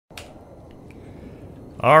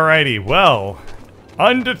Alrighty, well,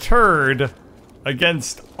 undeterred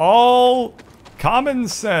against all common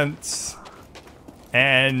sense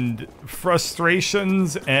and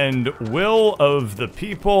frustrations and will of the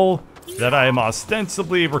people that I am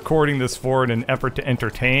ostensibly recording this for in an effort to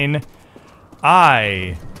entertain,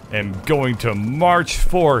 I am going to march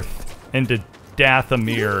forth into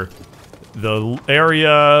Dathomir, the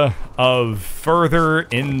area of further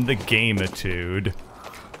in the gameitude.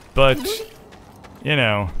 But, you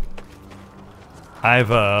know,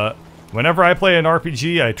 whenever I play an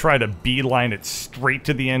RPG, I try to beeline it straight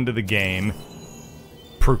to the end of the game.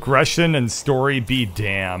 Progression and story be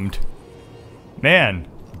damned. Man,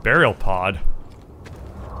 burial pod.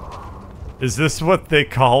 Is this what they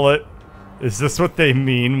call it? Is this what they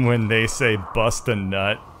mean when they say bust a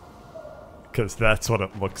nut? Because that's what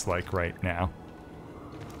it looks like right now.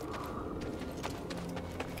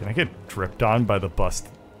 Can I get dripped on by the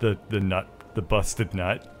busted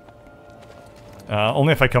nut?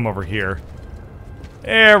 Only if I come over here.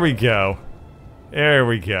 There we go. There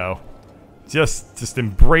we go. Just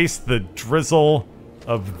embrace the drizzle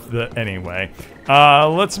of the... Anyway.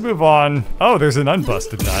 Let's move on. Oh, there's an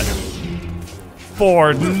unbusted nut.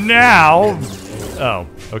 For now... Oh,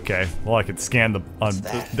 okay. Well, I could scan the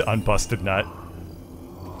unbusted nut.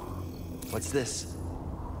 What's this?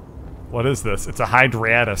 What is this? It's a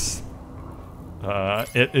hydratus.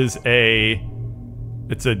 It's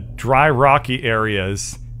a dry, rocky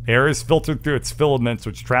areas. Air is filtered through its filaments,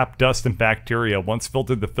 which trap dust and bacteria. Once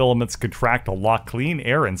filtered, the filaments contract to lock clean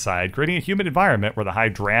air inside, creating a humid environment where the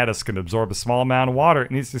hydratus can absorb a small amount of water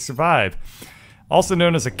it needs to survive. Also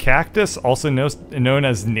known as a cactus, also known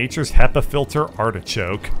as nature's HEPA filter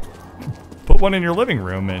artichoke. Put one in your living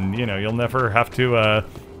room, and you know you'll never have to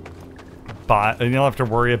and you'll have to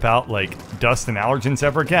worry about like dust and allergens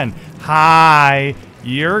ever again. Hi,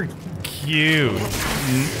 you're cute.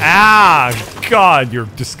 Ah, God, you're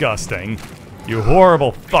disgusting. You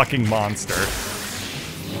horrible fucking monster.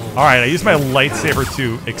 Alright, I use my lightsaber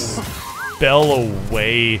to expel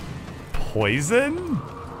away poison?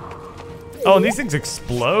 Oh, and these things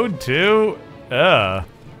explode too?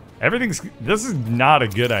 This is not a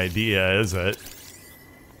good idea, is it?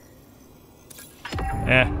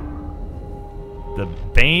 The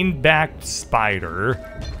Bane-backed spider.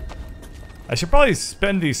 I should probably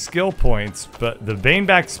spend these skill points, but the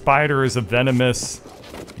Bane-backed spider is a venomous...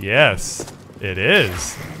 Yes, it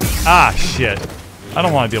is. Ah, shit. I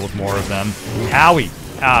don't want to deal with more of them. Owie.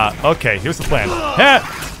 Okay, here's the plan.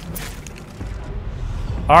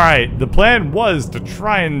 Alright, the plan was to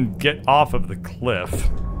try and get off of the cliff.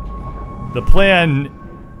 The plan,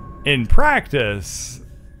 in practice,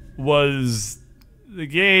 was the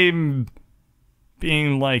game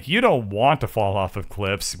being like, you don't want to fall off of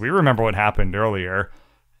cliffs. We remember what happened earlier.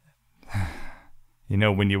 You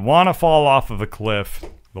know, when you want to fall off of a cliff,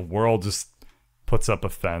 the world just puts up a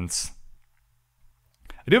fence.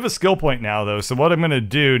 I do have a skill point now, though, so what I'm going to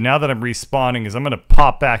do, now that I'm respawning, is I'm going to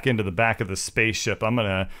pop back into the back of the spaceship. I'm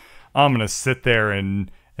gonna sit there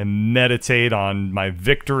and meditate on my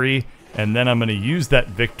victory, and then I'm going to use that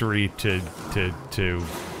victory to...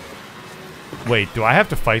 Wait, do I have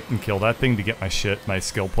to fight and kill that thing to get my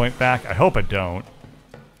skill point back? I hope I don't.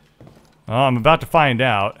 Oh, I'm about to find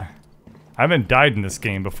out. I haven't died in this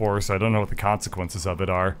game before, so I don't know what the consequences of it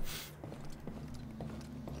are.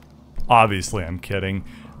 Obviously, I'm kidding.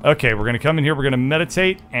 Okay, we're gonna come in here, we're gonna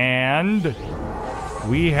meditate, and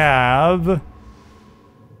we have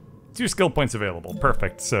 2 skill points available.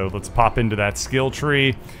 Perfect. So let's pop into that skill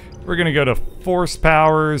tree. We're gonna go to force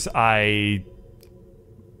powers. Well,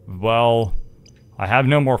 I have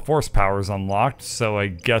no more force powers unlocked, so I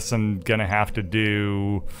guess I'm gonna have to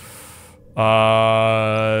do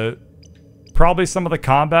probably some of the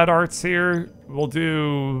combat arts here. We'll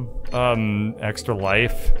do extra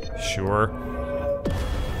life, sure,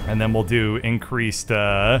 and then we'll do increased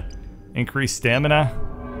stamina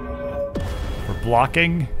for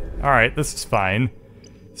blocking. All right, this is fine.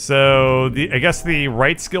 So I guess the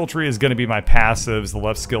right skill tree is going to be my passives. The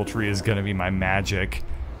left skill tree is going to be my magic.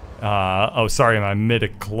 Oh, sorry, my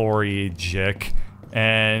midichloriagic.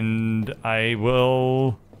 And I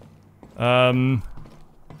will,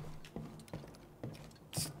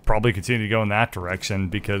 probably continue to go in that direction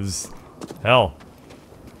because, hell,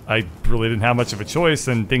 I really didn't have much of a choice,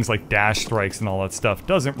 and things like dash strikes and all that stuff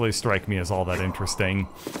doesn't really strike me as all that interesting.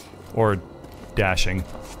 Or dashing.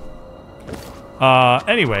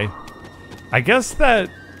 Anyway, I guess that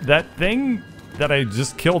that I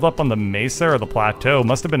just killed up on the mesa or the plateau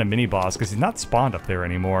must have been a mini boss because he's not spawned up there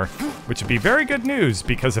anymore, which would be very good news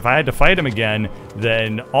because if I had to fight him again,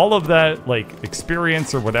 then all of that like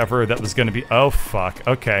experience or whatever that was going to be, oh fuck,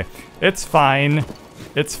 okay, it's fine,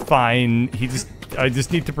 it's fine. I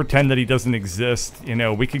just need to pretend that he doesn't exist. You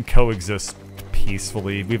know, we can coexist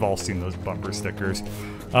peacefully. We've all seen those bumper stickers.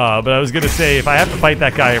 But I was gonna say, if I have to fight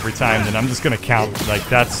that guy every time, then I'm just gonna count, like,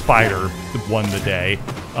 that spider won the day.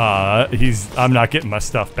 I'm not getting my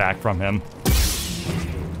stuff back from him.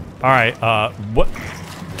 Alright,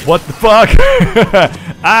 what the fuck?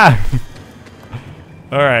 Ah!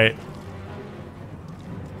 Alright.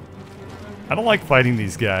 I don't like fighting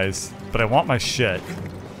these guys, but I want my shit.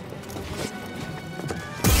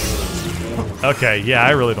 Okay, yeah,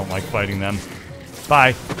 I really don't like fighting them.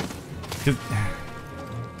 Bye.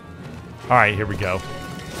 Alright, here we go.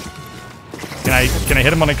 Can I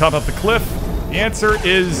hit him when I come up the cliff? The answer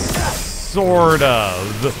is sort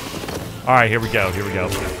of. Alright, here we go, here we go.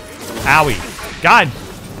 Owie. God!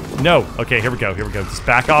 No. Okay, here we go, here we go. Just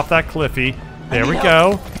back off that cliffy. There we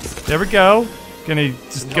go. There we go. Gonna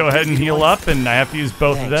just go ahead and heal up, and I have to use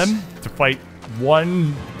both of them to fight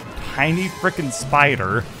one tiny frickin'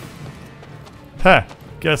 spider. Huh.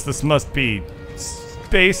 Guess this must be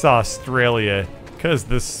Space Australia, because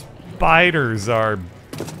the spiders are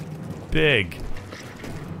big.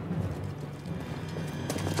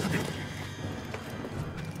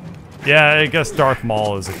 Yeah, I guess Darth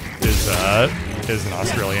Maul is an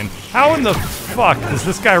Australian. How in the fuck does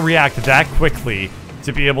this guy react that quickly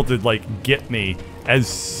to be able to, like, get me as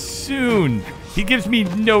soon? He gives me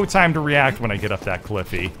no time to react when I get up that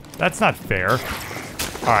cliffy. That's not fair.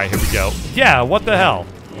 Alright, here we go. Yeah, what the hell?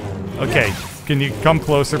 Okay, can you come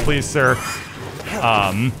closer, please, sir?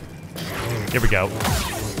 Here we go.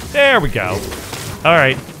 There we go.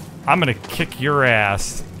 Alright, I'm gonna kick your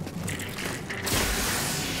ass.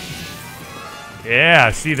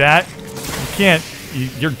 Yeah, see that? You can't,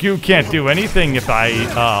 your goo can't do anything if I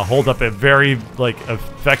hold up a very, like,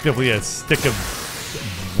 effectively a stick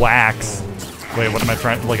of wax. Wait, what am I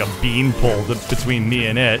trying, like a bean pole between me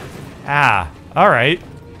and it. Ah, alright.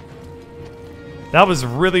 That was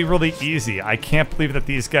really, really easy. I can't believe that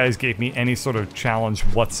these guys gave me any sort of challenge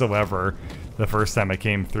whatsoever the first time I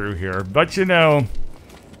came through here. But, you know,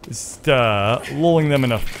 just lulling them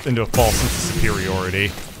into a false sense of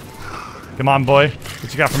superiority. Come on, boy.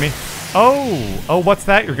 What you got for me? Oh, what's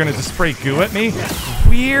that? You're gonna just spray goo at me?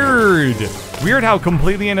 Weird. Weird how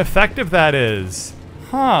completely ineffective that is.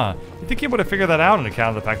 Huh. You think you would have figured that out on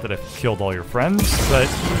account of the fact that I killed all your friends? But,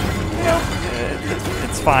 you know,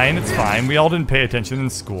 it's fine, it's fine. We all didn't pay attention in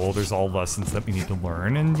school. There's all lessons that we need to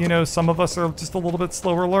learn. And, you know, some of us are just a little bit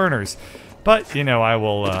slower learners. But, you know,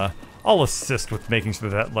 I'll assist with making sure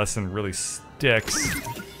that lesson really sticks.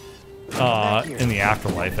 In the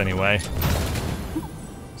afterlife, anyway.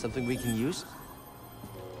 Something we can use?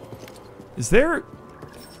 Is there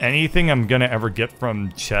anything I'm gonna ever get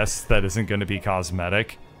from chests that isn't gonna be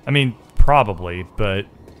cosmetic? I mean, probably, but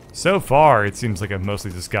so far it seems like I've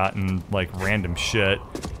mostly just gotten, like, random shit.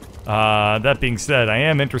 That being said, I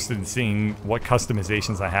am interested in seeing what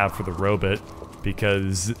customizations I have for the robot,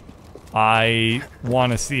 because I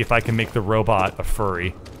want to see if I can make the robot a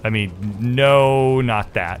furry. I mean, no,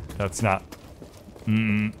 not that. That's not...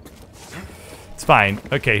 It's fine.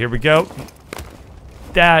 Okay, here we go.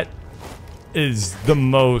 That is the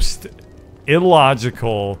most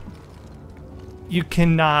illogical... You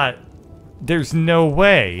cannot... There's no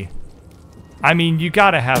way. I mean, you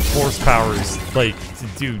gotta have force powers, like, to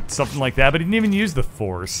do something like that, but he didn't even use the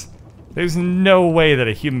force. There's no way that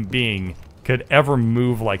a human being could ever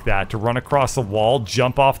move like that, to run across a wall,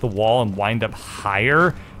 jump off the wall, and wind up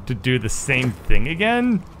higher to do the same thing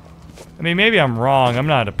again? I mean, maybe I'm wrong. I'm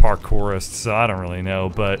not a parkourist, so I don't really know,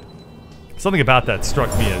 but something about that struck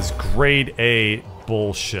me as grade A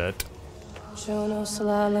bullshit. Night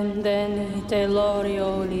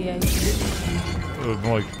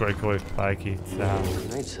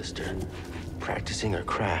sister, practicing her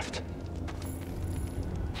craft.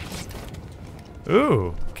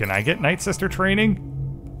 Ooh, can I get Night Sister training?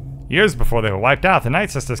 Years before they were wiped out, the Night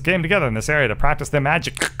Sisters came together in this area to practice their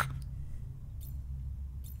magic.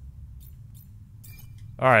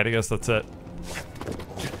 Alright, I guess that's it.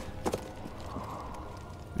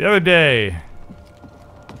 The other day,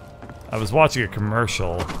 I was watching a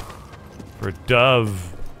commercial for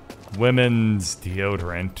Dove women's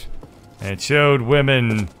deodorant, and it showed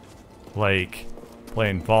women, like,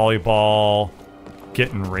 playing volleyball,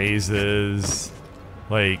 getting raises,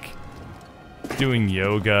 like, doing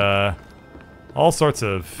yoga, all sorts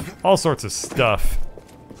of stuff.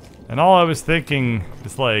 And all I was thinking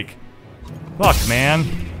is, like, Fuck, man.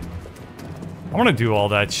 I want to do all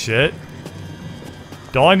that shit.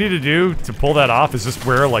 All I need to do to pull that off is just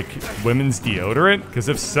wear, like, women's deodorant? Because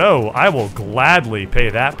if so, I will gladly pay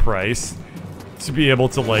that price to be able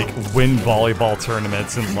to, like, win volleyball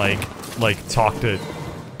tournaments and, like talk to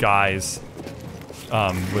guys,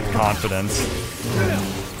 with confidence.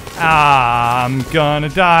 Ah, I'm gonna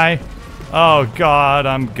die. Oh, God,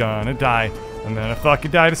 I'm gonna die. I'm gonna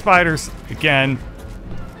fucking die to spiders. Again.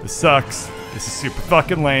 This sucks. This is super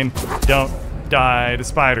fucking lame. Don't die to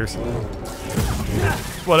spiders.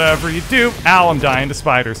 Whatever you do. Ow, I'm dying to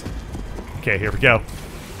spiders. Okay, here we go.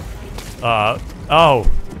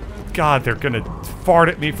 Oh. God, they're gonna fart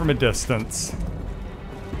at me from a distance.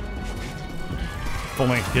 If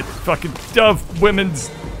only I could get fucking Dove women's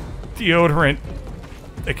deodorant.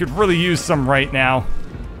 I could really use some right now.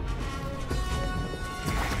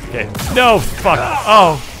 Okay. No, fuck.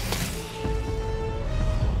 Oh.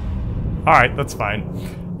 Alright, that's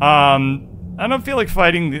fine. I don't feel like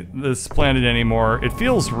fighting this planet anymore. It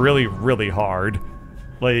feels really, really hard.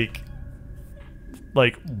 Like,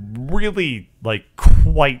 really, like,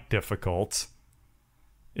 quite difficult.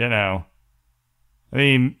 You know. I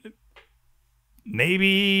mean,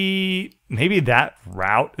 maybe that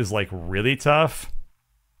route is, like, really tough.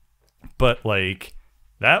 But, like,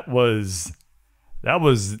 that was,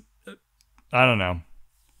 I don't know.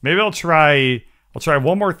 Maybe I'll try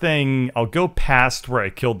one more thing. I'll go past where I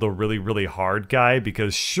killed the really, really hard guy,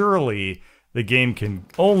 because surely the game can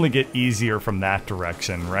only get easier from that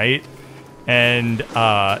direction, right? And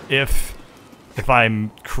if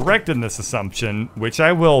I'm correct in this assumption, which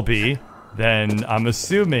I will be, then I'm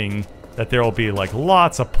assuming that there will be, like,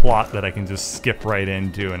 lots of plot that I can just skip right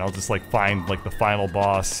into, and I'll just, like, find, like, the final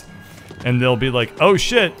boss, and they'll be like, oh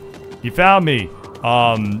shit, you found me.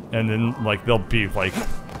 And then, like, they'll be, like,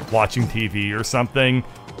 watching TV or something,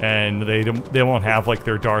 and they won't have, like,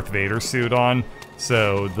 their Darth Vader suit on,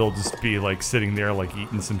 so they'll just be, like, sitting there, like,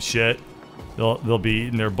 eating some shit. They'll be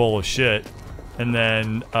eating their bowl of shit, and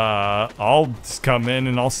then I'll just come in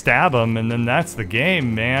and I'll stab them, and then that's the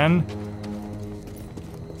game, man.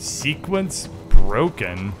 Sequence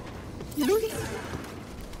broken.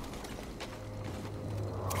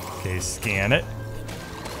 Okay, scan it.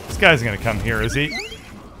 This guy's gonna come here, is he?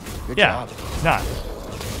 Good yeah, job. he's not.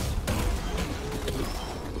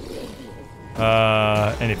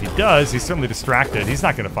 And if he does, he's certainly distracted. He's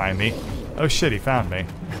not gonna find me. Oh shit, he found me.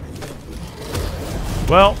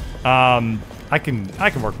 Well, I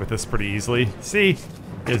can work with this pretty easily. See?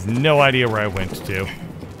 He has no idea where I went to.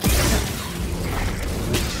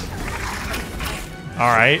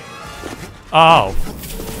 Alright. Oh.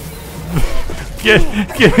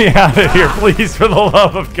 Get me out of here, please, for the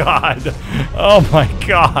love of God. Oh my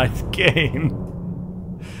God, game.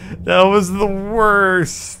 That was the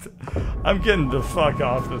worst. I'm getting the fuck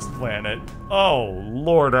off this planet. Oh,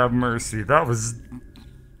 Lord have mercy. That was...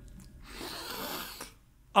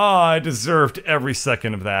 Oh, I deserved every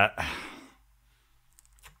second of that.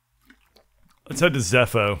 Let's head to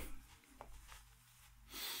Zepho.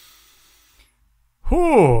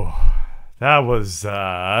 Whew. That was,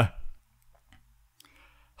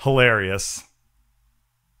 hilarious.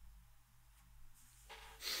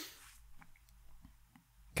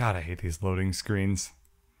 God, I hate these loading screens.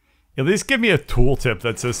 At least give me a tooltip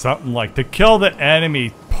that says something like, to kill the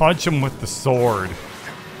enemy, punch him with the sword.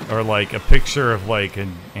 Or like a picture of like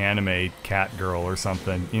an anime cat girl or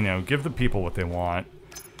something. You know, give the people what they want.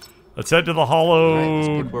 Let's head to the hollow... All right,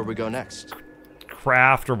 let's pick where we go next.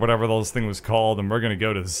 Craft or whatever those thing was called, and we're gonna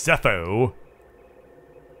go to Zepho.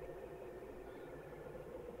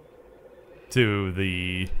 To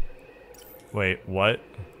the... Wait, what?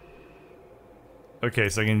 Okay,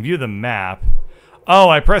 so I can view the map. Oh,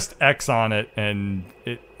 I pressed X on it, and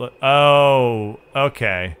it... Oh,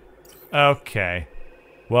 okay. Okay.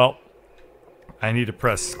 Well, I need to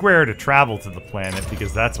press square to travel to the planet,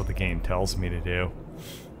 because that's what the game tells me to do.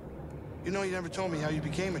 You know, you never told me how you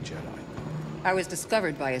became a Jedi. I was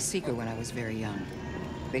discovered by a Seeker when I was very young.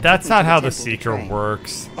 That's not how the Seeker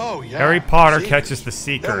works. Oh, yeah. Harry Potter Seekers. catches the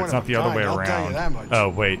Seeker. It's not the other way I'll tell you that around. much. Oh,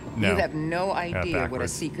 wait, no. You have no idea what a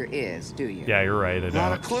backwards. Seeker is, do you? Yeah, you're right, I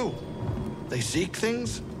Not a don't. clue. They seek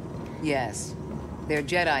things? Yes. They're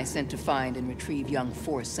Jedi sent to find and retrieve young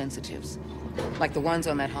Force sensitives. Like the ones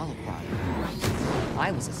on that holocron.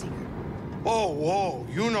 I was a Seeker. Whoa, whoa,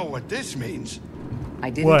 you know what this means. I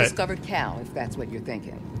didn't What? discover Cal, if that's what you're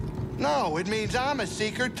thinking. No, it means I'm a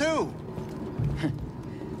seeker too.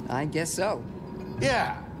 I guess so.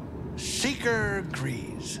 Yeah, Seeker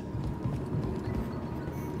agrees.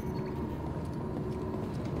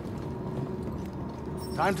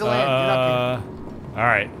 Time to land. Get up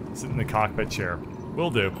Alright, sit in the cockpit chair.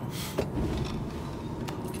 Will do.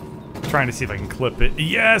 Trying to see if I can clip it.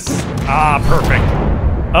 Yes! Ah,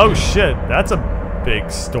 perfect. Oh shit, that's a big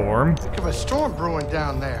storm. Think of a storm brewing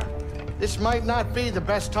down there. This might not be the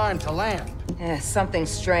best time to land. Something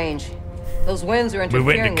strange. Those winds are We interfering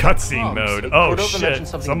went into with cutscene the mode. comms. Oh Cordova shit, mentioned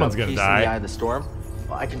something someone's about gonna peace in the eye die. of the storm.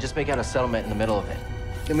 Well, I can just make out a settlement in the middle of it.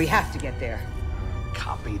 Then we have to get there.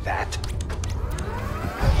 Copy that.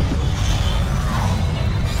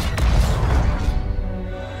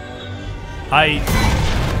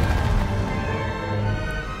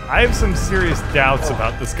 I have some serious doubts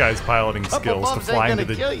about this guy's piloting skills to Bumps fly ain't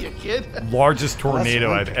into gonna the kill you, kid. largest tornado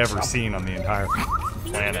Well, I've that's ever something. seen on the entire Can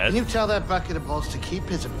planet. you tell that bucket of balls to keep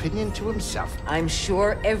his opinion to himself? I'm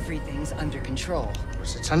sure everything's under control. Of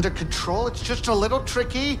course, it's under control. It's just a little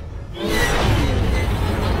tricky.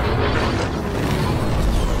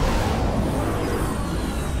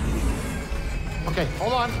 Okay,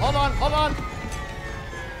 hold on.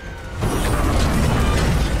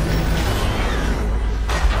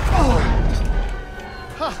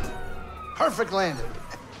 Perfect landing.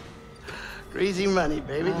 Greasy money,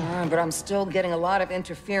 baby. But I'm still getting a lot of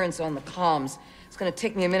interference on the comms. It's gonna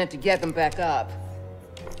take me a minute to get them back up.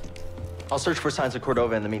 I'll search for signs of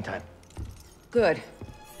Cordova in the meantime. Good.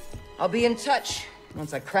 I'll be in touch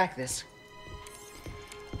once I crack this.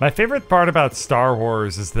 My favorite part about Star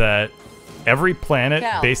Wars is that every planet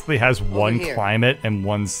Cal, basically has one here. climate and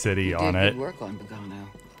one city You on did it. good work on Bogano.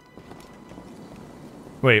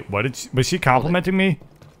 Wait, what did was she complimenting me?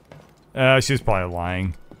 She was probably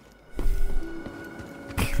lying.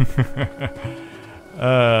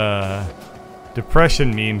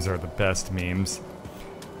 Depression memes are the best memes.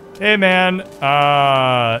 Hey man,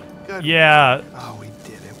 Good. yeah, Oh, we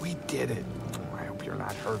did it. I hope you're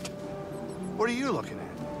not hurt. What are you looking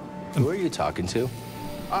at? Who are you talking to?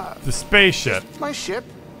 the spaceship. My ship,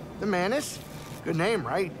 the Manus. Good name,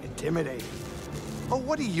 right? Intimidating. Oh,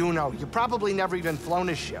 what do you know? You probably never even flown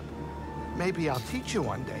a ship. Maybe I'll teach you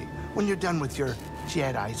one day when you're done with your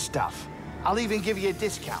Jedi stuff. I'll even give you a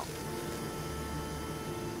discount.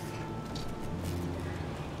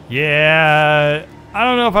 Yeah, I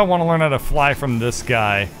don't know if I want to learn how to fly from this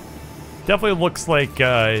guy. Definitely looks like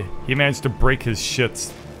he managed to break his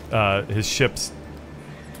ship's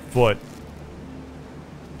foot.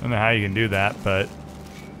 I don't know how you can do that, but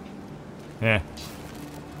yeah,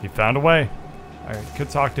 he found a way. All right, could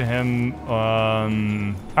talk to him. All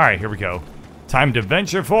right, here we go. Time to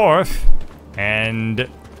venture forth, and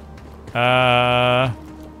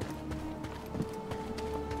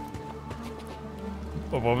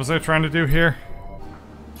what was I trying to do here?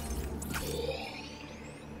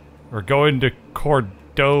 We're going to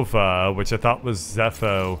Cordova, which I thought was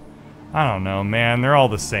Zepho. I don't know, man. They're all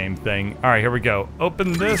the same thing. All right, here we go.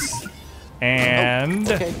 Open this, and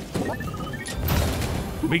Okay.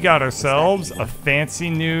 we got ourselves a fancy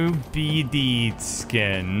new BD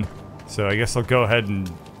skin. So I guess I'll go ahead and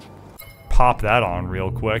pop that on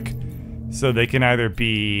real quick. So they can either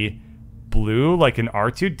be blue like an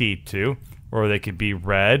R2-D2, or they could be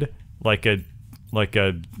red like a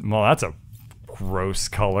well, that's a gross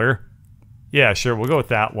color. Yeah, sure, we'll go with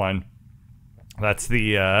that one. That's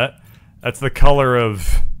the color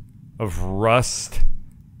of rust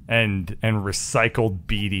and recycled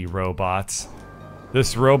BD robots.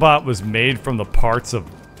 This robot was made from the parts of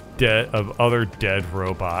other dead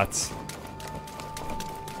robots.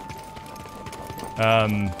 I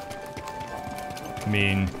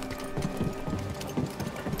mean,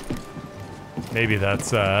 maybe that's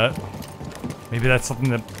something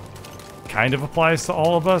that kind of applies to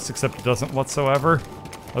all of us, except it doesn't whatsoever.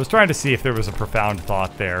 I was trying to see if there was a profound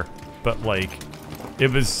thought there, but like, it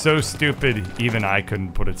was so stupid even I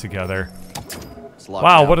couldn't put it together. It's locked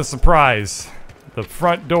Wow, down. what a surprise. The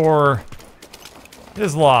front door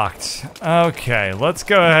is locked. Okay, let's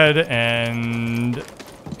go ahead and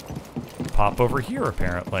pop over here,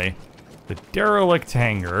 apparently. The derelict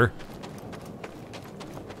hangar.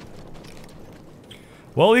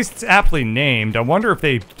 Well, at least it's aptly named. I wonder if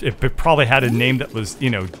it probably had a name that was, you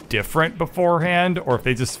know, different beforehand, or if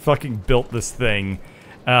they just fucking built this thing,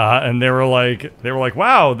 and they were like,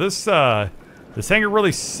 wow, this hangar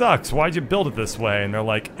really sucks. Why'd you build it this way? And they're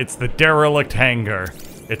like, it's the derelict hangar.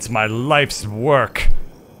 It's my life's work.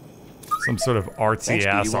 Some sort of artsy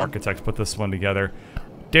ass architect put this one together.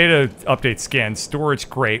 Data update scan, storage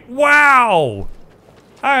crate. Wow!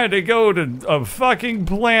 I had to go to a fucking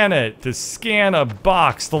planet to scan a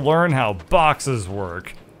box to learn how boxes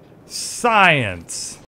work. Science.